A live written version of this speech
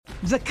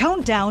The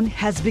countdown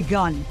has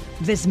begun.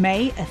 This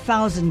May,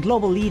 1,000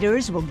 global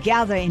leaders will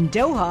gather in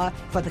Doha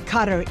for the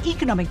Qatar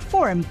Economic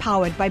Forum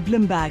powered by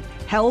Bloomberg,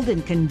 held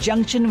in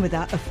conjunction with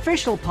our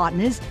official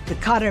partners, the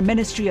Qatar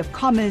Ministry of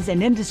Commerce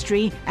and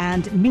Industry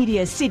and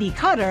Media City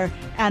Qatar,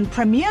 and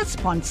premier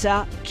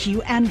sponsor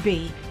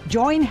QNB.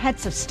 Join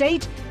heads of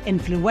state,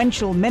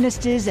 influential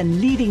ministers,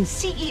 and leading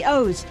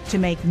CEOs to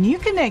make new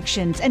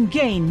connections and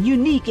gain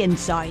unique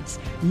insights.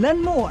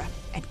 Learn more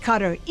at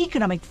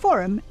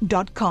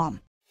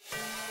QatarEconomicForum.com.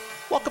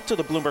 Welcome to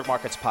the Bloomberg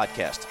Markets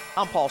Podcast.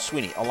 I'm Paul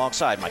Sweeney,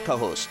 alongside my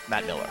co-host,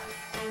 Matt Miller.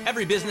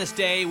 Every business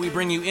day, we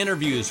bring you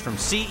interviews from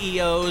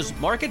CEOs,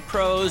 market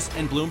pros,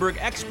 and Bloomberg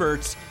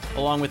experts,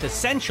 along with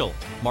essential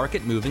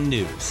market-moving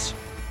news.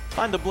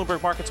 Find the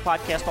Bloomberg Markets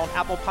Podcast on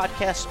Apple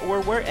Podcasts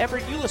or wherever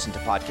you listen to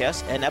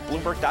podcasts and at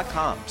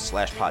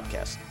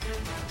Bloomberg.com/podcast.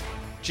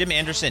 Jim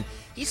Anderson,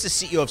 he's the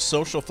CEO of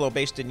Social Flow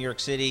based in New York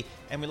City,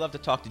 and we love to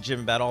talk to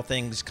Jim about all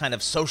things kind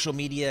of social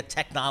media,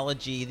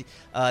 technology,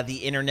 the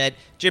internet.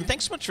 Jim,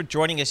 thanks so much for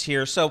joining us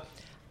here. So,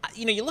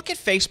 you look at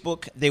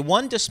Facebook, they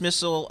won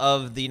dismissal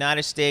of the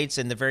United States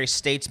and the various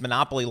states'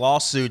 monopoly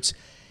lawsuits.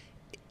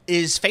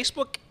 Is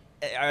Facebook,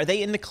 are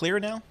they in the clear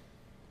now?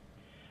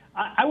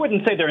 I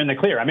wouldn't say they're in the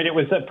clear. I mean, it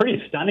was a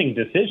pretty stunning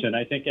decision.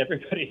 I think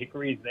everybody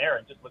agrees there.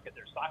 And just look at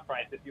their stock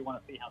price if you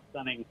want to see how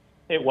stunning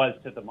it was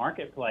to the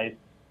marketplace.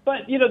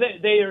 But,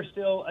 they are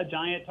still a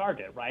giant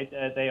target, right?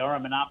 They are a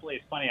monopoly.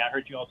 It's funny. I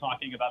heard you all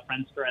talking about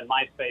Friendster and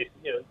MySpace,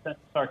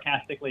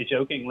 sarcastically,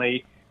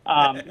 jokingly.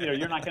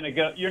 You're not going to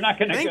go. You're not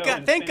going to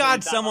go. Thank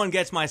God someone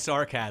gets my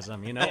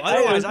sarcasm.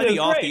 Otherwise I'd be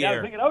off the air. I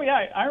was thinking, oh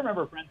yeah, I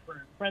remember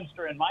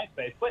Friendster and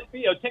MySpace. But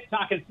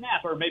TikTok and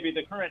Snap are maybe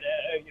the current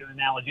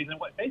analogies. And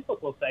what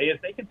Facebook will say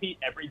is they compete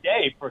every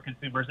day for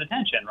consumers'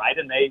 attention, right?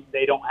 And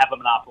they don't have a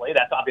monopoly.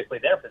 That's obviously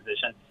their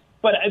position.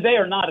 But they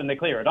are not in the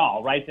clear at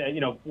all, right?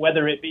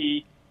 Whether it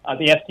be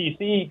the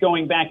FTC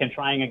going back and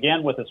trying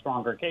again with a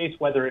stronger case,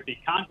 whether it be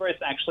Congress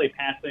actually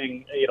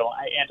passing,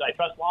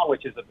 antitrust law,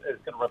 which is going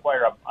to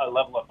require a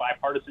level of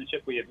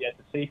bipartisanship we have yet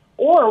to see,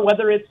 or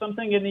whether it's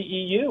something in the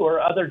EU or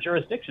other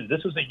jurisdictions.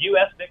 This was a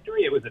U.S.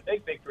 victory. It was a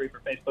big victory for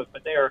Facebook,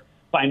 but they are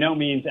by no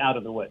means out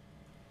of the woods.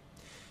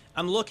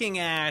 I'm looking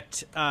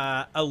at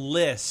a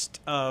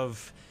list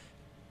of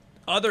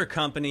other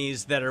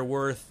companies that are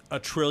worth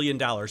 $1 trillion.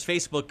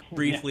 Facebook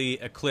briefly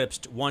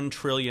eclipsed $1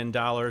 trillion.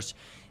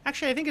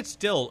 Actually, I think it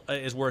still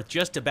is worth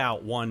just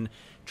about $1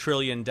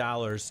 trillion.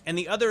 And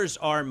the others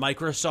are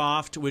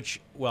Microsoft, which,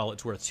 well,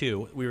 it's worth $2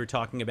 trillion. We were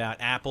talking about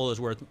Apple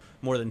is worth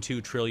more than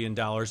 $2 trillion.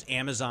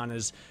 Amazon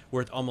is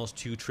worth almost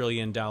 $2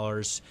 trillion.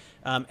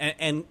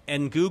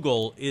 And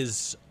Google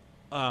is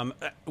 1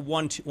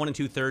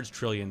 2/3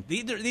 trillion.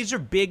 These are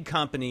big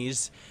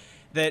companies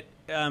that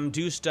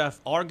do stuff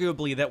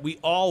arguably that we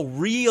all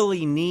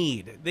really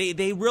need.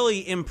 They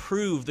really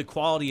improve the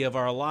quality of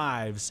our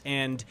lives.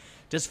 And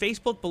does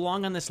Facebook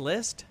belong on this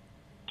list?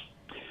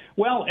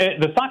 Well,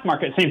 the stock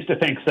market seems to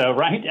think so,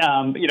 right?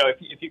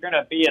 If you're going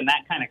to be in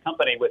that kind of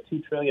company with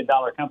 $2 trillion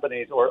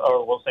companies, or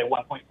we'll say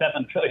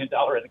 $1.7 trillion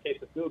in the case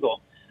of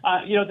Google,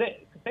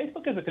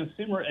 Facebook is a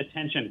consumer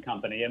attention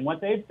company, and what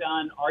they've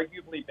done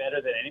arguably better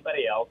than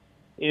anybody else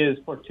is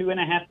for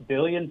 2.5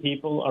 billion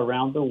people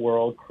around the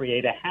world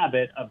create a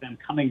habit of them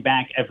coming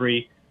back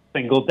every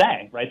single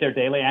day, right? Their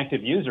daily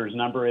active users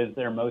number is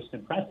their most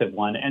impressive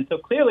one. And so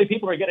clearly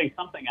people are getting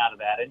something out of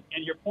that. And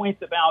your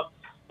points about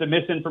the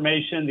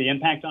misinformation, the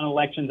impact on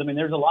elections, I mean,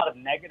 there's a lot of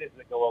negatives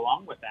that go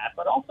along with that.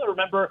 But also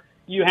remember,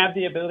 you have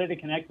the ability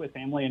to connect with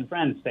family and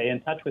friends, stay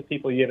in touch with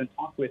people you haven't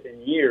talked with in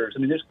years. I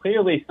mean, there's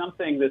clearly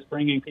something that's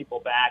bringing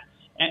people back.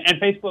 And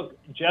Facebook,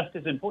 just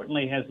as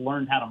importantly, has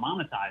learned how to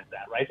monetize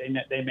that, right?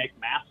 They make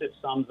massive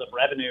sums of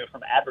revenue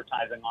from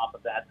advertising off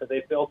of that. So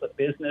they've built a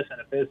business and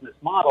a business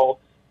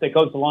model that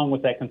goes along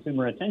with that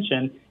consumer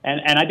attention.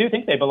 And I do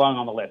think they belong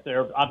on the list.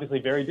 They're obviously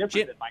very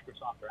different than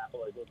Microsoft or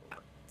Apple or Google.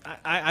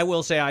 I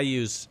will say I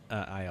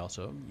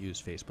also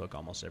use Facebook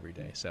almost every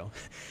day. So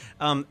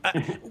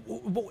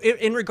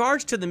in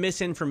regards to the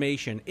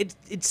misinformation,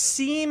 it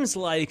seems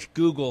like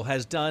Google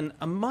has done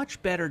a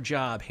much better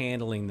job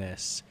handling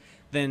this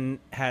than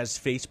has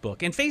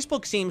Facebook. And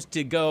Facebook seems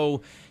to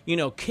go,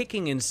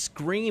 kicking and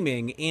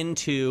screaming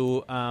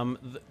into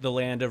the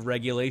land of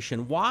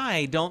regulation.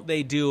 Why don't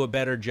they do a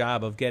better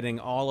job of getting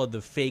all of the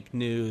fake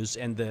news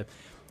and the,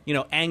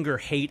 anger,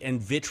 hate,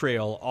 and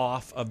vitriol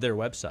off of their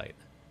website?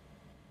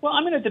 Well,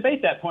 I'm going to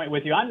debate that point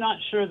with you. I'm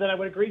not sure that I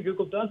would agree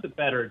Google does a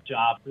better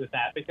job with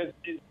that because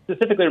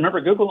specifically, remember,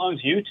 Google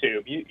owns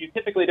YouTube. You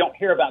typically don't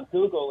hear about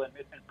Google and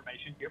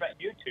misinformation. You hear about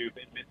YouTube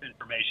and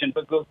misinformation,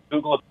 but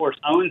Google, of course,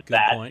 owns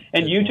that.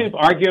 And YouTube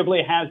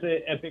arguably has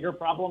a bigger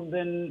problem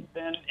than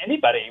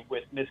anybody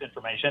with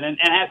misinformation and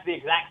has the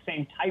exact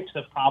same types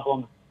of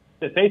problems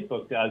that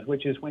Facebook does,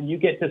 which is when you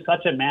get to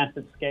such a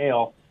massive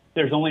scale,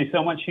 there's only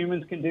so much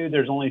humans can do.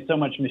 There's only so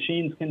much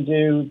machines can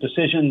do.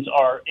 Decisions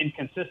are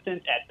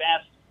inconsistent at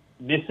best,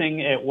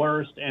 missing at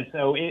worst, and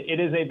so it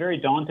is a very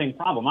daunting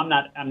problem. I'm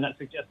not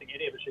suggesting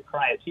any of us should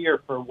cry a tear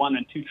for $1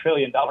 and $2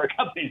 trillion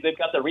companies. They've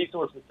got the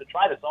resources to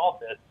try to solve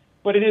this,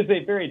 But it is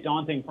a very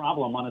daunting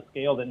problem on a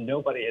scale that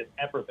nobody has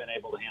ever been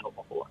able to handle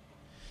before.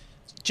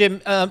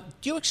 Jim,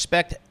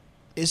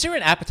 is there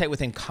an appetite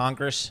within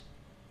Congress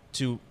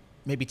to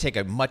maybe take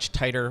a much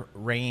tighter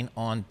rein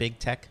on big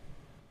tech?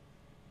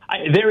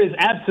 There is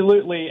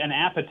absolutely an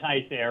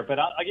appetite there, but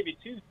I'll give you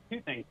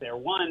two things there.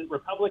 One,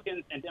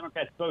 Republicans and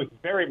Democrats both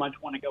very much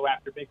want to go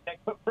after big tech,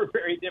 but for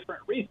very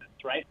different reasons,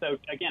 right? So,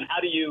 again, how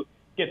do you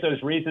get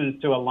those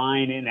reasons to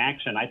align in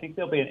action? I think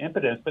there'll be an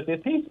impetus, but the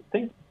thing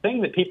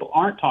that people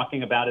aren't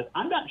talking about is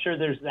I'm not sure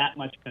there's that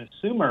much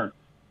consumer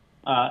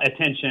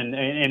attention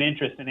and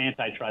interest in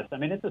antitrust. I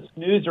mean, it's a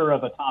snoozer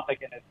of a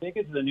topic, and as big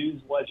as the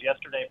news was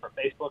yesterday for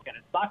Facebook and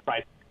its stock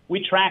price,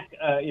 we track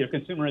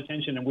consumer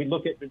attention, and we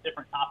look at the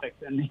different topics,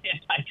 and the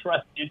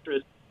antitrust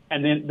interest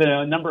and then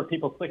the number of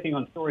people clicking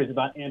on stories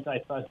about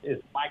antitrust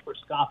is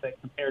microscopic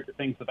compared to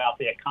things about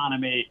the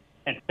economy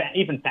and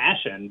even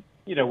fashion,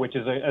 which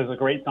is a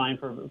great sign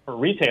for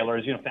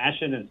retailers.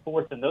 Fashion and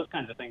sports and those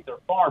kinds of things are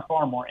far,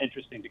 far more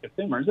interesting to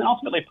consumers. And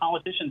ultimately,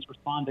 politicians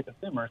respond to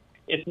consumers.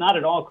 It's not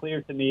at all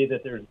clear to me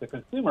that there's the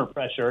consumer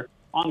pressure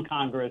on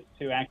Congress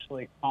to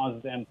actually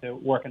cause them to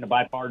work in a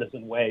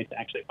bipartisan way to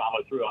actually follow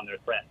through on their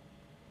threats.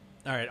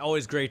 All right.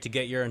 Always great to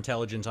get your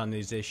intelligence on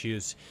these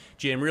issues,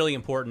 Jim. Really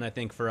important, I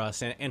think, for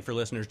us and for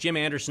listeners. Jim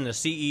Anderson, the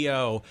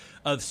CEO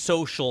of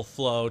Social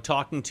Flow,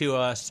 talking to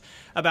us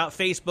about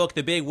Facebook,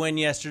 the big win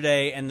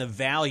yesterday, and the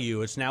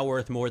value. It's now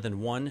worth more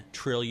than $1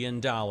 trillion.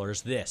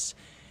 This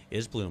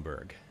is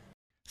Bloomberg.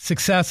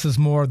 Success is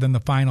more than the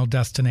final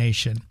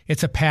destination.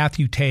 It's a path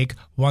you take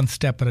one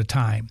step at a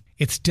time.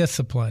 It's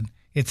discipline.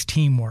 It's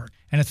teamwork.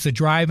 And it's the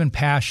drive and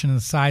passion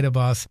inside of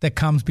us that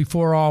comes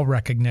before all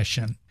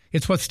recognition.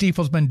 It's what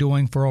Stifel's been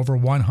doing for over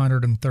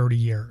 130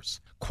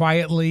 years.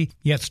 Quietly,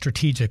 yet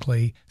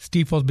strategically,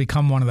 Stifel's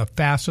become one of the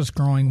fastest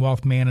growing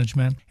wealth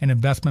management and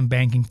investment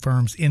banking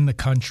firms in the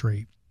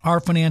country.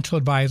 Our financial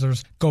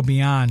advisors go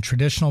beyond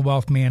traditional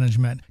wealth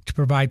management to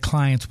provide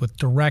clients with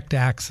direct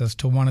access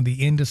to one of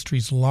the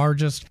industry's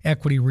largest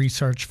equity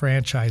research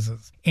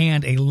franchises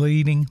and a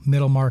leading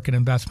middle market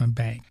investment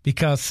bank.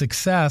 Because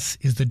success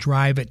is the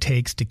drive it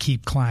takes to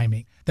keep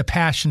climbing, the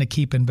passion to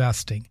keep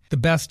investing, the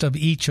best of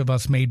each of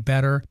us made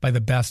better by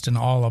the best in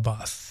all of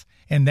us.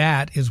 And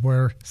that is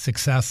where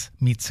success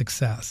meets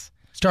success.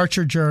 Start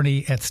your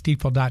journey at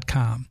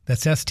Stifel.com.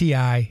 That's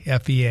STIFEL.com.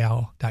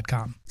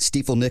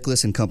 Stifel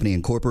Nicholas and Company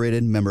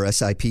Incorporated, member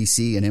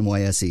SIPC and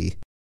NYSE.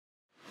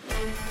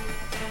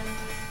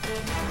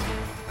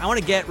 I want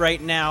to get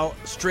right now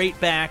straight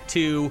back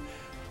to,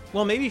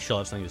 well, maybe she'll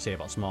have something to say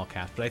about small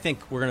caps, but I think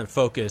we're going to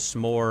focus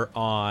more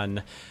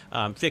on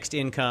fixed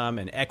income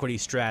and equity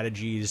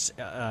strategies,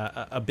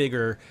 a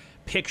bigger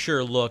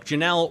picture look.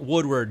 Janelle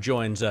Woodward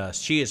joins us.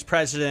 She is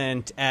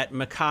president at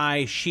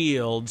Mackay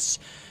Shields.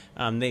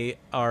 They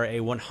are a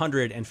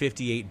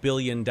 $158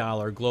 billion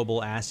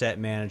global asset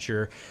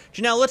manager.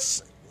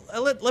 Janelle,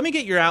 let me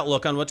get your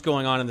outlook on what's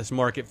going on in this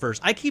market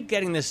first. I keep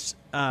getting this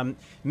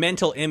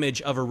mental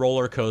image of a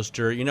roller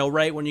coaster,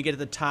 right when you get at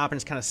the top and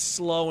it's kind of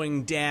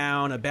slowing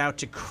down, about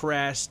to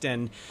crest,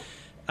 and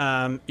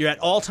you're at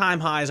all-time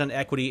highs on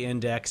equity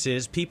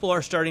indexes. People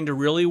are starting to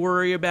really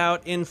worry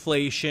about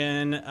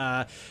inflation.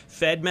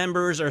 Fed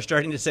members are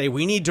starting to say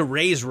we need to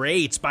raise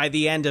rates by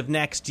the end of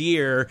next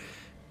year.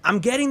 I'm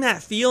getting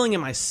that feeling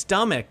in my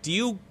stomach. Do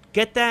you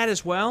get that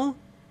as well?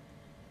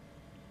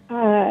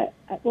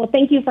 Well,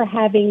 thank you for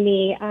having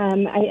me.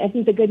 I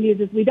think the good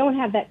news is we don't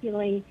have that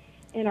feeling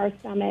in our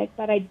stomach,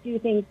 but I do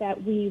think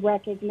that we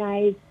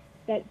recognize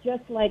that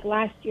just like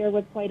last year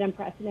was quite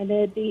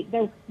unprecedented,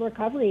 the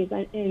recovery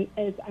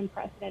is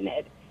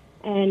unprecedented.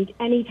 And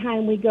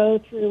anytime we go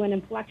through an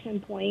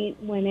inflection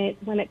point when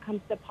it comes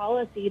to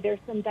policy, there's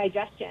some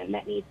digestion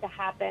that needs to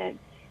happen.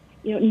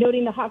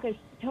 Noting the hawkish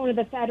tone of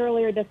the Fed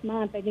earlier this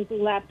month, I think we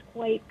left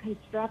quite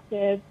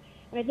constructive.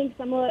 And I think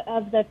some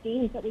of the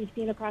themes that we've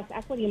seen across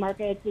equity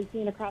markets, we've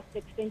seen across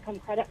fixed income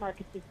credit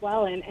markets as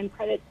well, and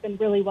credit's been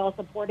really well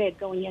supported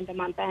going into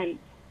month end.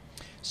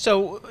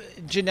 So,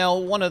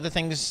 Janelle, one of the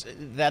things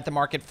that the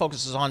market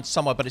focuses on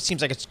somewhat, but it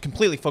seems like it's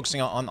completely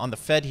focusing on the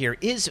Fed here,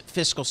 is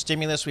fiscal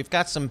stimulus. We've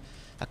got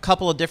a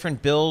couple of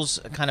different bills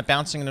kind of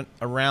bouncing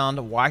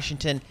around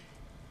Washington.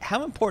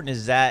 How important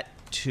is that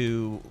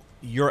to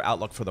your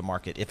outlook for the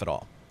market, if at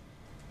all?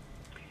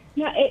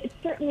 Yeah, it's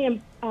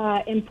certainly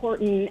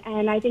important.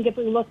 And I think if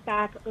we look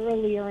back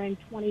earlier in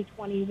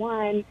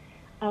 2021,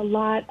 a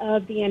lot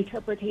of the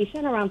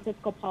interpretation around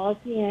fiscal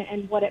policy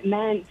and what it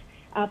meant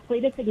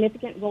played a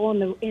significant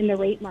role in the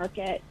rate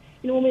market.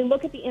 When we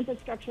look at the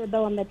infrastructure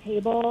bill on the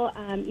table,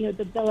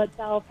 the bill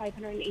itself,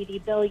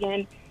 $580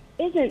 billion,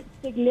 isn't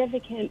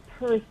significant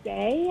per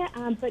se,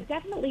 but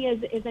definitely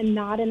is a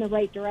nod in the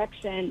right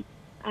direction.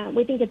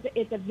 We think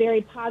it's a very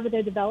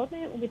positive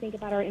development when we think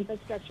about our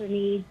infrastructure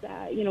needs.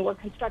 We're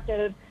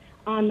constructive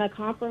on the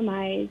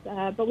compromise,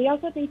 but we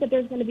also think that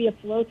there's going to be a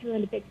flow through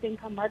into fixed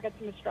income markets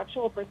from a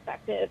structural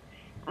perspective.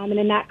 And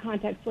in that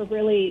context, we're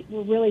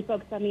really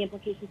focused on the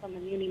implications on the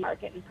muni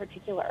market in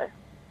particular.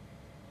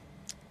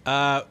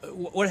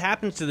 What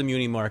happens to the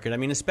muni market? I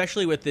mean,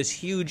 especially with this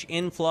huge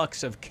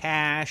influx of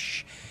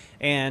cash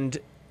And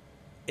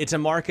it's a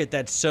market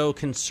that's so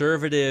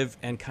conservative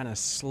and kind of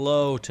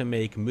slow to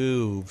make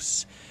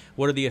moves.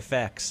 What are the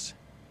effects?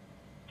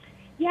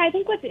 Yeah, I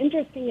think what's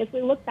interesting is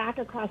we look back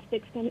across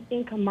fixed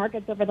income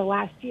markets over the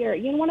last year.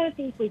 One of the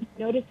things we've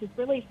noticed is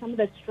really some of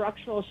the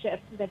structural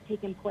shifts that have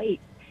taken place.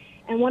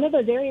 And one of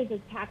those areas is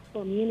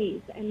taxable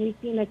munis, and we've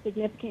seen a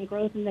significant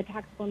growth in the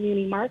taxable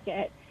muni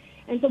market.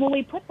 And so when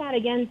we put that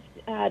against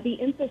the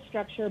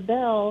infrastructure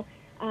bill,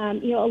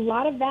 a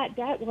lot of that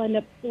debt will end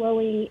up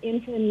flowing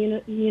into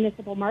the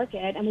municipal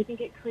market, and we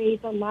think it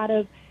creates a lot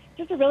of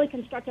just a really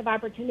constructive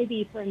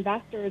opportunity for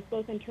investors,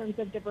 both in terms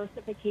of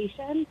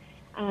diversification,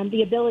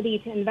 the ability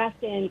to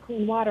invest in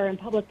clean water and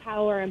public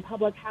power and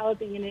public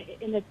housing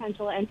in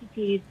essential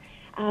entities,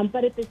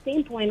 but at the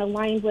same point,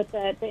 aligned with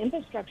the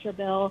infrastructure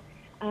bill,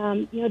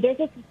 there's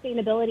a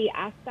sustainability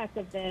aspect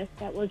of this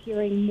that we're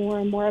hearing more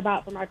and more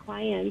about from our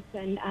clients,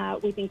 and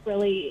we think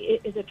really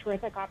is a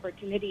terrific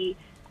opportunity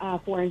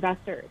for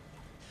investors.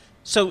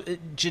 So,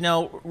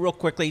 Janelle, real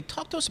quickly,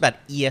 talk to us about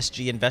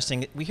ESG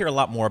investing. We hear a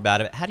lot more about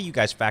it. How do you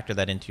guys factor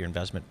that into your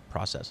investment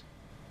process?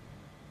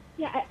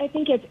 Yeah, I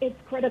think it's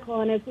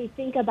critical, and as we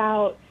think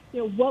about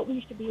what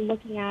we should be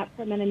looking at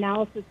from an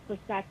analysis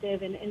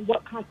perspective and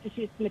what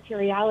constitutes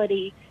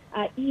materiality,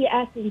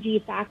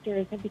 ESG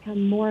factors have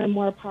become more and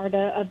more part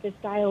of this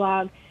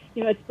dialogue.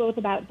 It's both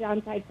about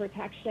downside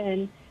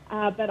protection,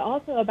 but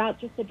also about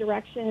just the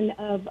direction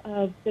of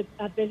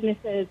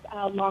businesses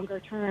longer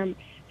term.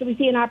 So we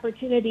see an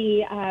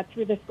opportunity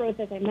through this growth,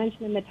 as I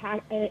mentioned, in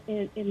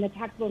the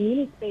taxable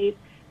muni space,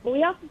 but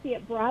we also see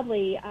it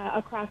broadly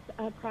across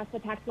the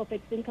taxable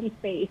fixed income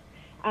space.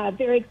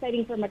 Very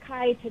exciting for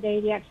Mackay today.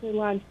 We actually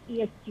launched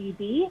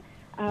ESGB,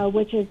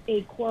 which is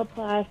a core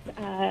plus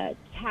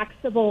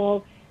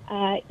taxable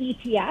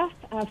ETF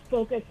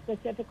focused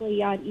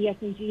specifically on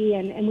ESG,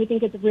 and we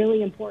think it's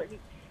really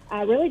important,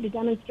 really to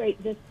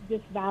demonstrate this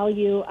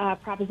value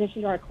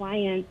proposition to our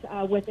clients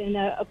within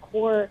a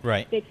core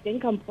fixed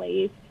income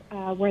place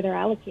where they're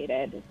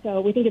allocated.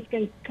 So we think it's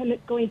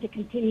going to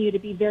continue to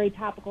be very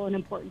topical and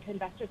important to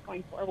investors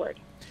going forward.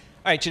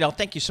 All right, Janelle,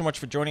 thank you so much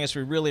for joining us.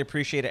 We really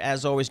appreciate it.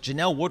 As always,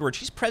 Janelle Woodward,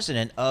 she's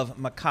president of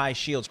Mackay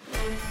Shields.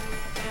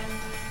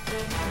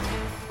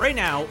 Right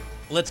now,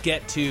 let's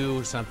get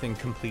to something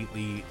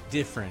completely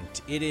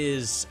different. It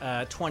is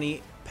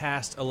 20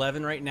 past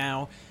 11 right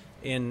now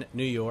in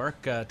New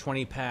York,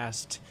 20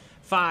 past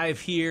 5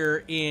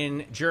 here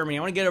in Germany.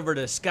 I want to get over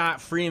to Scott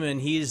Freeman.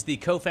 He's the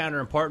co-founder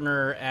and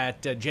partner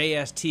at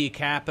JST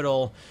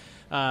Capital,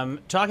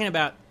 talking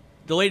about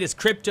the latest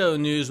crypto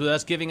news with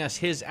us, giving us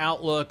his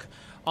outlook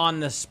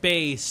on the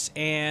space.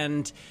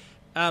 And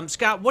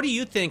Scott, what do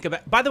you think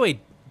about, by the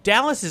way,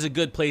 Dallas is a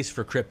good place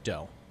for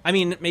crypto. I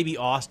mean, maybe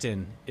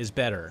Austin is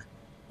better,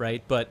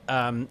 right? But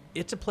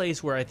it's a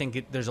place where I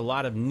think there's a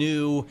lot of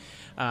new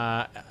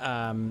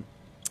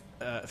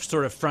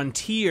sort of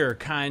frontier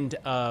kind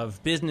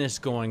of business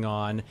going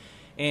on.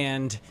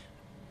 And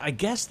I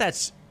guess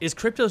is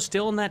crypto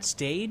still in that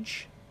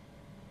stage,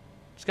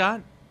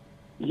 Scott?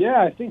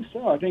 Yeah, I think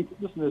so. I think,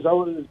 listen, there's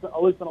always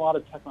been a lot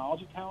of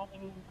technology talent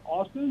in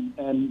Austin,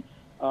 and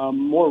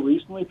more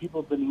recently,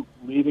 people have been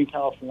leaving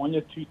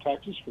California to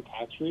Texas for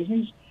tax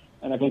reasons,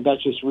 and I think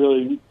that's just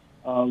really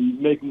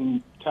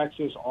making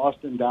Texas,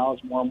 Austin,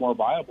 Dallas more and more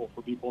viable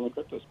for people in the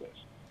crypto space.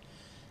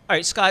 All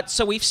right, Scott,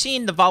 so we've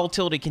seen the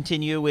volatility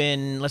continue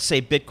in, let's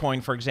say,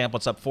 Bitcoin, for example.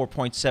 It's up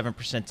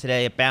 4.7%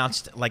 today. It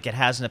bounced like it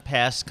has in the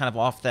past, kind of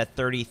off that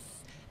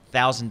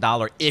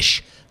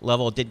 $30,000-ish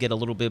level. It did get a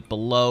little bit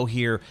below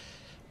here.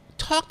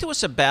 Talk to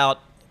us about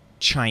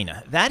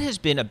China. That has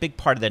been a big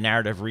part of the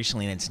narrative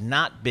recently, and it's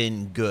not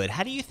been good.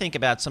 How do you think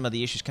about some of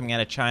the issues coming out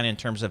of China in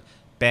terms of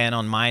ban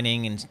on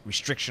mining and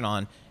restriction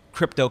on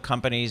crypto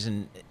companies,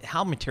 and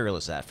how material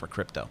is that for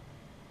crypto?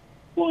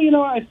 Well,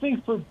 I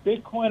think for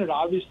Bitcoin, it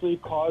obviously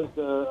caused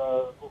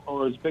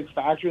or is a big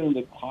factor in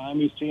the decline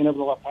we've seen over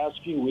the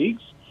past few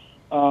weeks.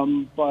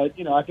 But,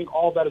 I think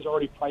all that is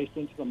already priced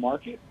into the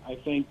market. I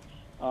think,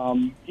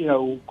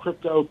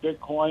 crypto,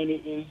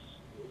 Bitcoin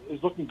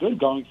is looking good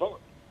going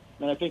forward.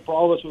 And I think for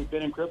all of us who've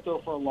been in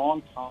crypto for a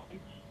long time,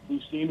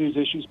 we've seen these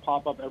issues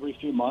pop up every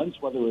few months,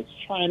 whether it's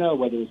China,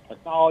 whether it's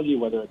technology,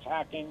 whether it's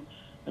hacking.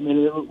 I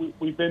mean,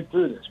 we've been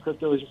through this.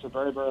 Crypto is just a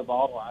very, very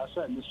volatile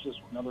asset, and this is just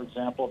another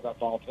example of that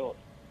volatility.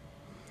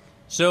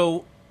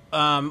 So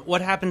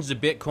what happens to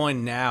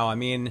Bitcoin now? I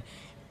mean,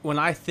 when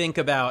I think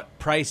about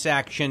price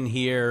action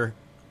here,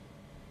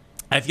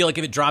 I feel like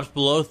if it drops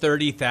below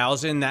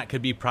 30,000, that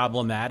could be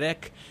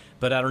problematic.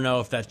 But I don't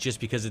know if that's just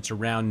because it's a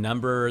round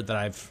number that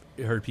I've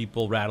heard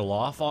people rattle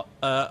off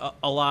a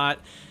lot.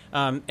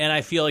 And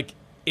I feel like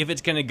if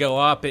it's going to go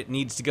up, it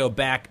needs to go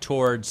back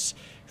towards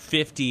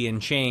 50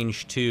 and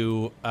change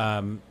to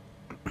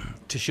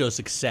show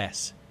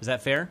success. Is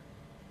that fair?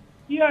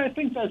 Yeah, I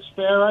think that's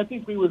fair. I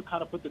think we would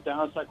kind of put the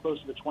downside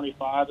closer to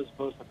 25 as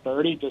opposed to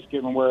 30, just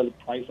given where the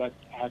price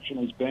action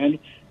has been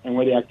and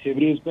where the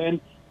activity has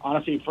been.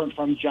 Honestly,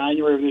 from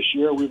January of this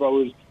year, we've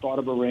always thought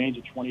of a range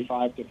of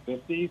 25 to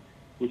 50,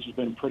 which has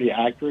been pretty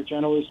accurate,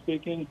 generally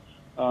speaking.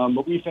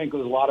 But we think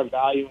there's a lot of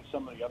value in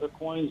some of the other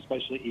coins,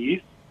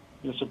 especially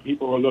ETH. So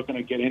people who are looking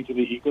to get into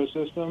the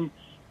ecosystem.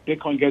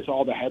 Bitcoin gets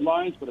all the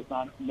headlines, but it's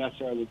not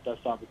necessarily the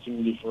best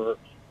opportunity for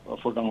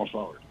going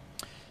forward.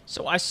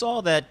 So I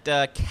saw that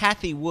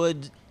Cathie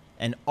Wood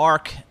and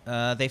ARK,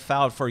 they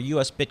filed for a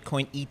U.S.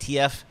 Bitcoin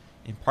ETF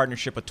in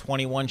partnership with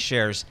 21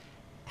 Shares.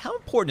 How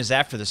important is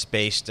that for the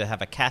space to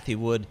have a Cathie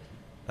Wood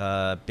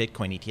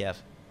Bitcoin ETF?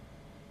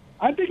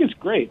 I think it's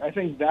great. I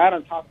think that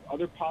on top of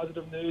other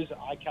positive news,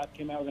 ICAP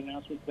came out with an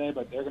announcement today,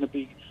 but they're going to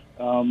be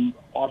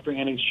offering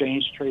an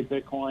exchange to trade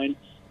Bitcoin.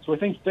 So I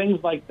think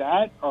things like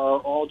that are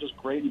all just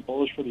great and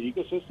bullish for the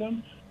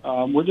ecosystem.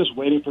 We're just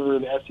waiting for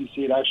the SEC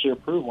to actually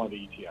approve one of the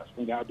ETFs. I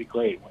think that would be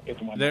great if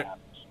and when that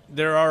happens.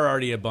 There are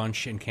already a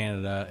bunch in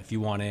Canada if you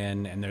want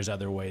in, and there's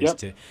other ways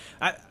to.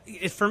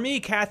 For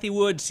me, Cathie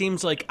Wood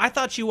seems like I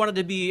thought she wanted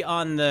to be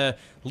on the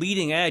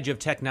leading edge of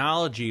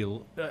technology.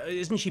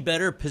 Isn't she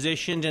better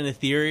positioned in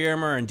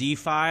Ethereum or in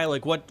DeFi?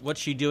 Like what's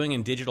she doing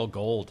in digital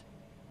gold?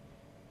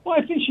 Well,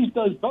 I think she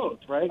does both,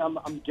 right?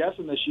 I'm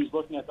guessing that she's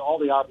looking at all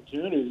the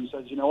opportunities and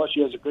says, you know what,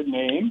 she has a good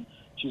name.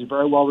 She's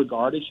very well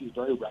regarded. She's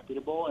very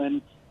reputable.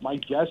 And my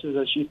guess is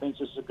that she thinks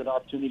this is a good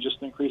opportunity just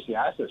to increase the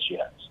assets she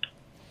has.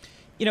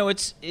 You know,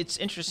 it's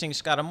interesting,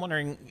 Scott. I'm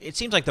wondering, it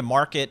seems like the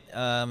market,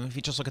 if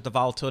you just look at the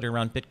volatility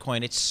around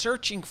Bitcoin, it's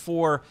searching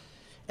for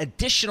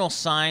additional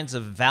signs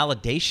of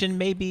validation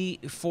maybe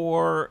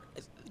for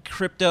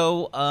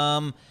crypto.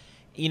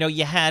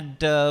 You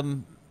had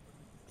Elon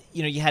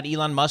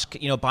Musk,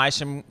 buy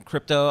some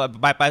crypto,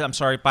 buy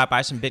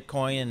some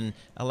Bitcoin and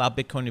allow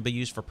Bitcoin to be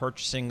used for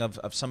purchasing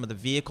of some of the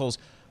vehicles.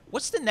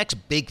 What's the next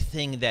big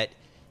thing that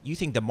you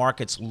think the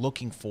market's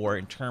looking for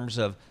in terms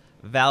of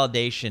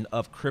validation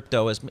of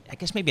crypto as, I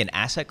guess, maybe an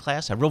asset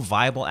class, a real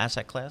viable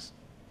asset class?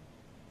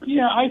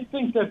 Yeah, I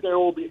think that there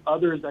will be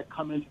others that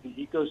come into the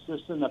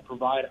ecosystem that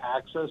provide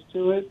access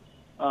to it.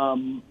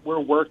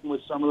 We're working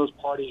with some of those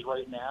parties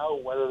right now,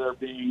 whether they're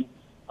being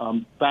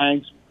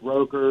banks,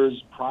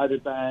 brokers,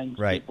 private banks,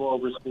 people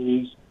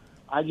overseas.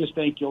 I just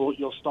think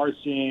you'll start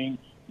seeing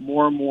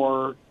more and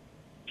more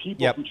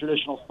people from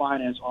traditional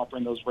finance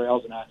offering those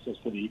rails and access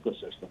to the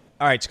ecosystem.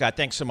 All right, Scott,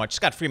 thanks so much.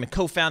 Scott Freeman,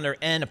 co-founder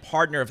and a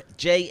partner of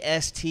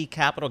JST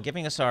Capital,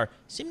 giving us our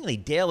seemingly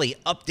daily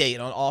update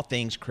on all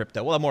things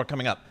crypto. We'll have more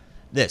coming up.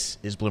 This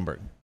is Bloomberg.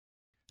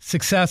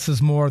 Success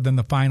is more than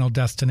the final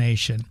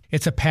destination.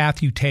 It's a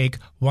path you take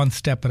one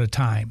step at a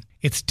time.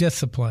 It's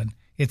discipline.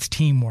 It's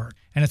teamwork.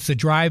 And it's the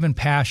drive and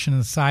passion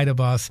inside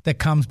of us that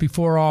comes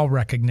before all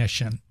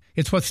recognition.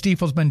 It's what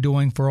Stifel's been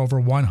doing for over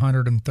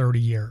 130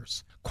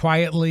 years.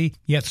 Quietly,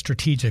 yet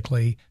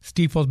strategically,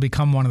 Stifel's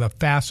become one of the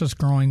fastest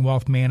growing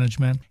wealth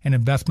management and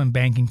investment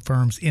banking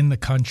firms in the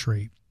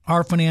country.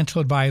 Our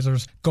financial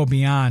advisors go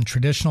beyond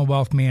traditional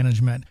wealth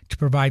management to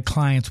provide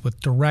clients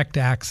with direct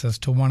access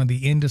to one of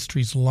the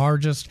industry's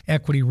largest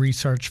equity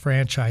research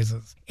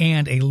franchises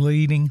and a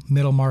leading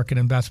middle market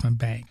investment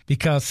bank.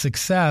 Because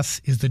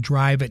success is the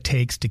drive it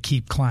takes to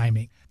keep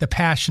climbing, the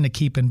passion to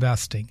keep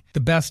investing, the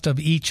best of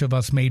each of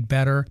us made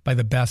better by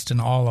the best in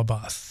all of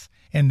us.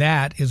 And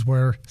that is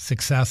where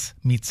success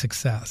meets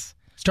success.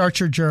 Start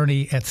your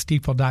journey at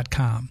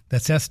Stifel.com.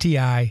 That's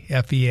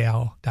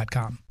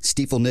STIFEL.com.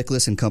 Stifel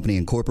Nicholas and Company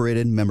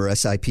Incorporated, member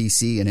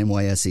SIPC and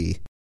NYSE.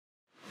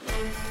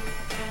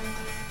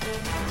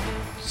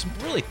 Some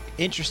really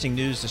interesting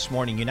news this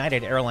morning.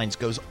 United Airlines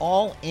goes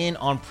all in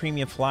on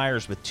premium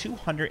flyers with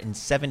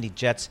 270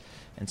 jets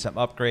and some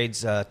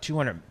upgrades,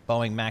 200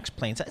 Boeing MAX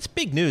planes. That's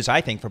big news, I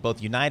think, for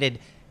both United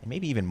and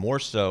maybe even more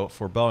so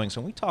for Boeing.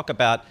 So when we talk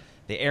about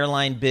the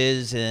airline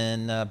biz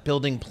and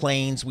building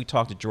planes, we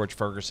talked to George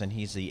Ferguson.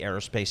 He's the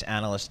aerospace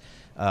analyst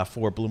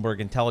for Bloomberg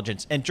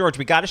Intelligence. And George,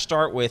 we got to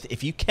start with,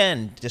 if you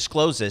can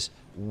disclose this,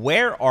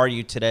 where are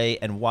you today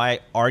and why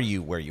are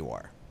you where you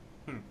are?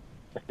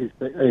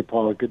 Hey,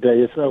 Paul. Good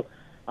day. So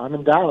I'm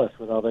in Dallas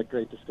with all that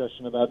great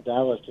discussion about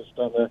Dallas just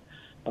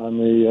on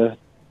the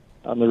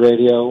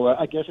radio.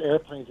 I guess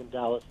airplanes in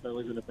Dallas, though,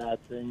 isn't a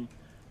bad thing.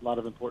 A lot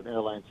of important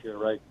airlines here,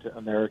 right?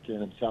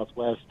 American and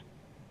Southwest.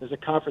 There's a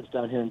conference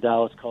down here in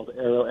Dallas called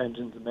Aero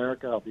Engines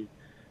America. I'll be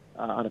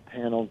on a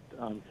panel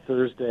on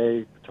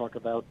Thursday to talk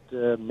about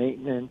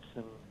maintenance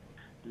and,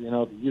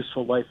 the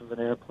useful life of an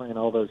airplane,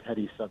 all those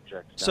heady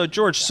subjects. So,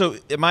 George, so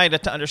am I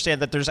to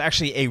understand that there's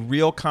actually a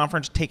real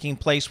conference taking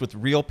place with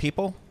real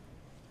people?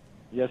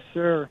 Yes,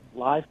 sir.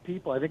 Live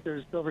people. I think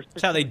there's over 600.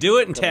 That's how they do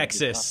it in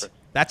Texas.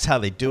 That's how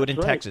they do it in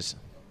Texas.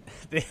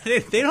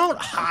 They don't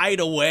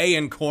hide away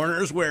in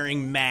corners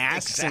wearing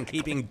masks and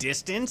keeping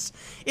distance.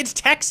 It's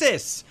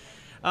Texas.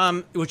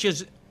 Which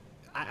is,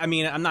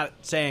 I'm not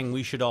saying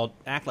we should all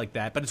act like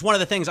that, but it's one of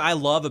the things I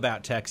love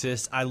about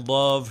Texas. I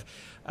love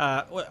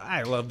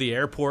the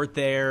airport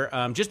there.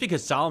 Just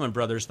because Solomon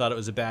Brothers thought it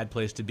was a bad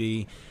place to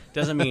be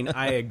doesn't mean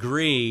I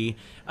agree.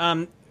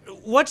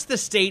 What's the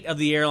state of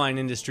the airline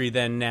industry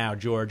then now,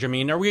 George? I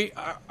mean, are we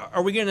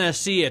going to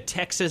see a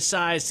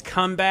Texas-sized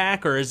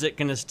comeback, or is it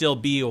going to still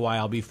be a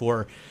while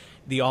before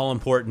the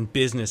all-important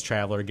business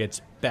traveler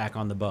gets back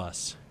on the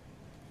bus?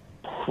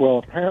 Well,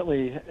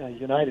 apparently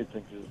United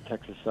thinks there's a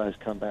Texas-sized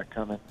comeback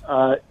coming.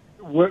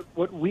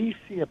 what we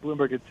see at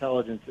Bloomberg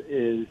Intelligence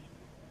is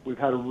we've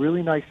had a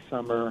really nice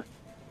summer.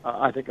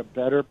 I think a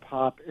better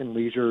pop in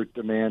leisure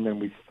demand than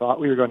we thought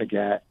we were going to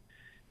get.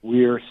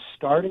 We're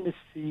starting to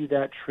see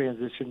that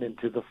transition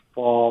into the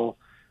fall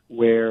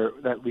where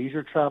that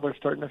leisure traveler is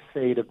starting to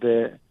fade a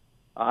bit.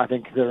 I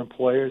think their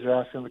employers are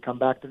asking them to come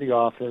back to the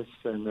office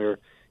and their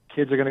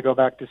kids are going to go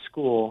back to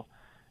school.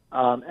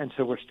 And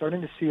so we're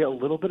starting to see a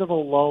little bit of a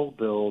lull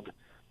build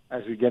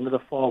as we get into the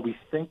fall. We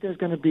think there's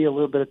going to be a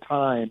little bit of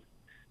time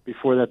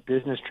before that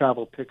business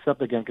travel picks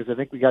up again, because I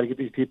think we got to get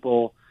these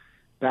people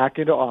back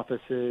into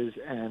offices,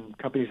 and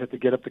companies have to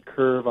get up the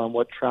curve on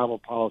what travel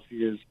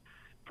policy is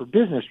for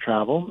business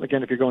travel.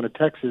 Again, if you're going to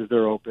Texas,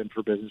 they're open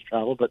for business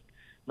travel, but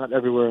not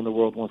everywhere in the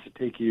world wants to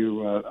take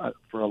you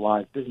for a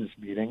live business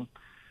meeting.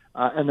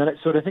 And then,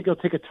 so I think it'll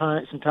take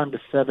some time to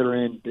feather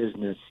in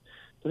business.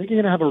 So I think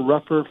you're going to have a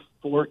rougher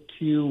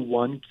 4Q,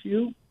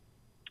 1Q.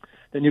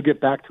 Then you'll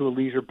get back to a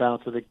leisure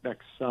bounce, I think,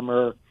 next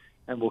summer,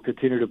 and we'll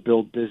continue to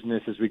build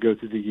business as we go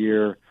through the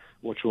year,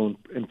 which will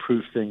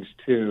improve things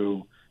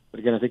too. But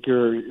again, I think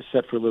you're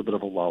set for a little bit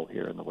of a lull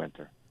here in the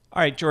winter.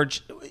 All right,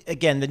 George,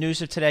 again, the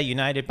news of today,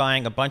 United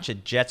buying a bunch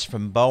of jets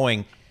from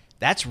Boeing.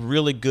 That's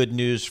really good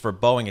news for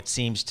Boeing, it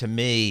seems to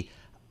me.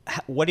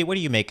 What do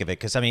you make of it?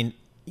 Because, I mean,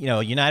 you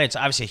know, United's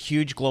obviously a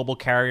huge global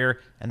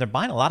carrier, and they're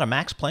buying a lot of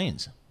MAX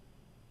planes.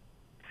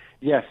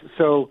 Yes.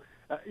 So,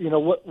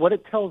 what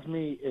it tells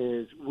me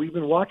is we've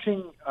been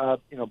watching,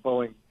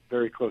 Boeing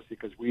very closely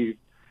because we've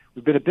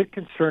been a bit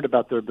concerned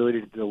about their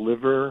ability to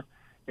deliver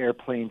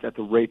airplanes at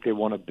the rate they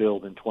want to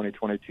build in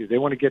 2022. They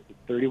want to get to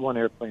 31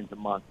 airplanes a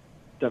month,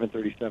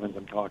 737s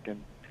I'm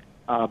talking,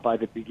 by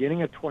the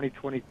beginning of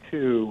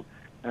 2022.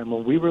 And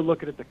when we were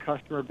looking at the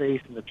customer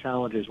base and the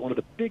challenges, one of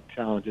the big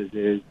challenges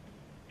is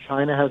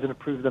China hasn't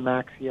approved the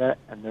MAX yet,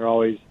 and they're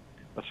always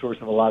a source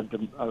of a lot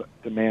of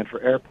demand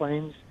for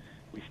airplanes.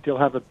 We still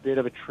have a bit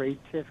of a trade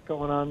tiff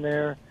going on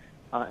there,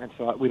 and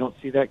so we don't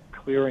see that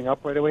clearing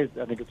up right away.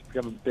 I think it's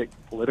become a bit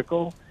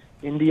political.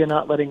 India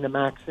not letting the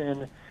MAX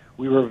in.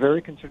 We were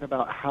very concerned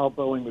about how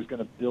Boeing was going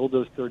to build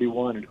those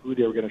 31 and who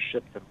they were going to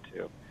ship them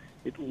to.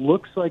 It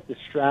looks like the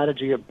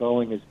strategy of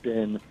Boeing has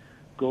been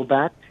go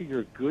back to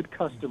your good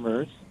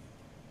customers,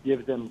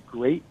 give them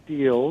great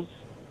deals,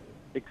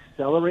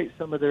 accelerate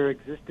some of their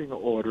existing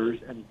orders,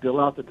 and build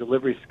out the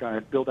delivery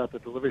skyline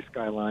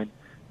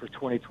for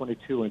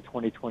 2022 and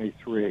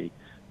 2023.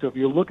 So if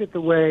you look at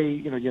the way,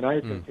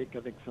 United's going to take,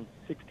 I think, some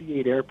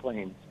 68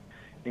 airplanes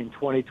in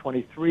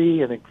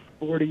 2023, I think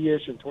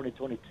 40-ish in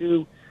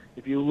 2022.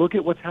 If you look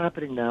at what's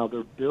happening now,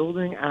 they're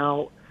building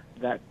out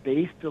that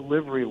base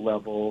delivery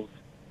levels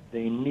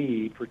they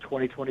need for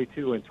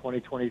 2022 and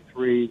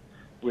 2023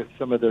 with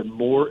some of their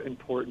more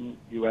important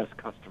U.S.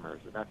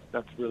 customers. And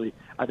that's really,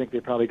 I think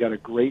they probably got a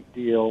great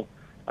deal.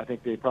 I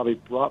think they probably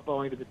brought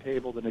Boeing to the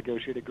table to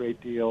negotiate a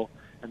great deal,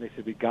 and they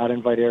said, we got to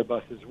invite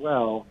Airbus as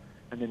well.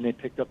 And then they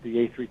picked up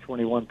the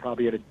A321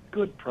 probably at a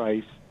good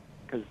price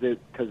because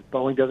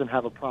Boeing doesn't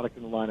have a product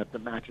in the lineup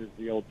that matches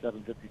the old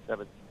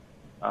 757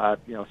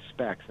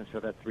 specs, and so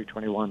that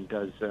 321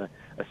 does a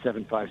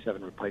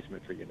 757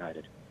 replacement for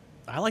United.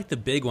 I like the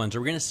big ones.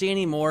 Are we going to see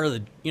any more of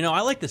the?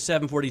 I like the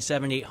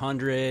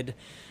 747-800.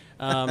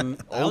 I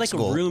like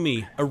school.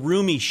 a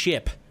roomy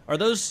ship. Are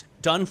those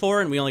done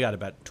for? And we only got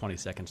about 20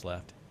 seconds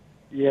left.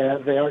 Yeah,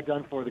 they are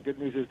done for. The good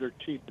news is they're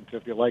cheap, and so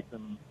if you like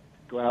them,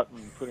 go out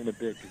and put in a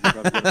bid.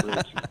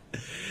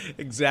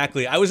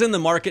 Exactly. I was in the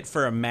market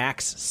for a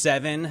MAX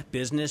 7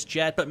 business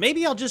jet, but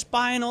maybe I'll just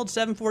buy an old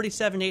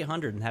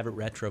 747-800 and have it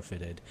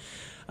retrofitted.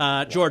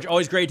 George,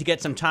 always great to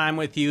get some time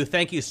with you.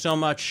 Thank you so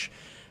much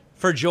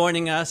for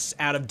joining us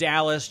out of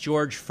Dallas.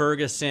 George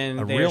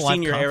Ferguson, they're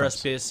senior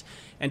aerospace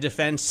and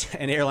defense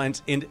and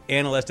airlines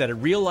analyst at a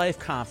real-life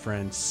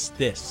conference.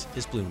 This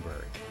is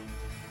Bloomberg.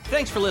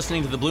 Thanks for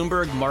listening to the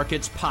Bloomberg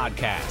Markets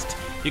Podcast.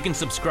 You can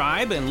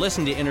subscribe and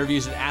listen to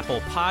interviews at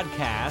Apple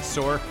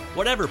Podcasts or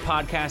whatever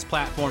podcast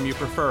platform you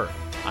prefer.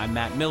 I'm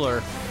Matt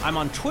Miller. I'm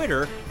on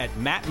Twitter at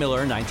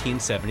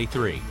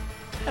MattMiller1973.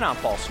 And I'm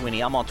Paul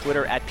Sweeney. I'm on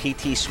Twitter at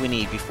PT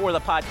Sweeney. Before the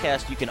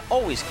podcast, you can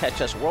always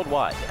catch us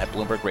worldwide at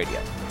Bloomberg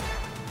Radio.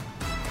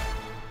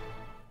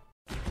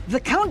 The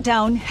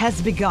countdown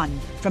has begun.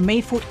 From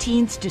May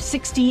 14th to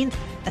 16th,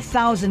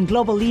 1,000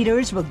 global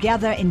leaders will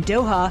gather in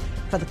Doha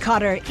for the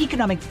Qatar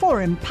Economic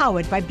Forum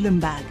powered by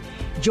Bloomberg.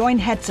 Join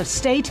heads of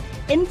state,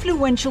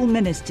 influential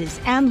ministers,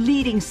 and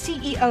leading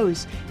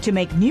CEOs to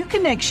make new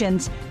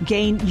connections,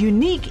 gain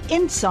unique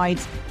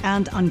insights,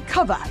 and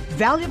uncover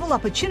valuable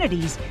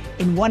opportunities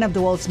in one of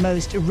the world's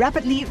most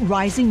rapidly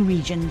rising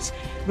regions.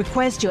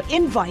 Request your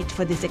invite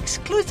for this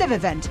exclusive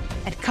event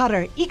at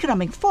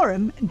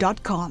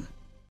QatarEconomicForum.com.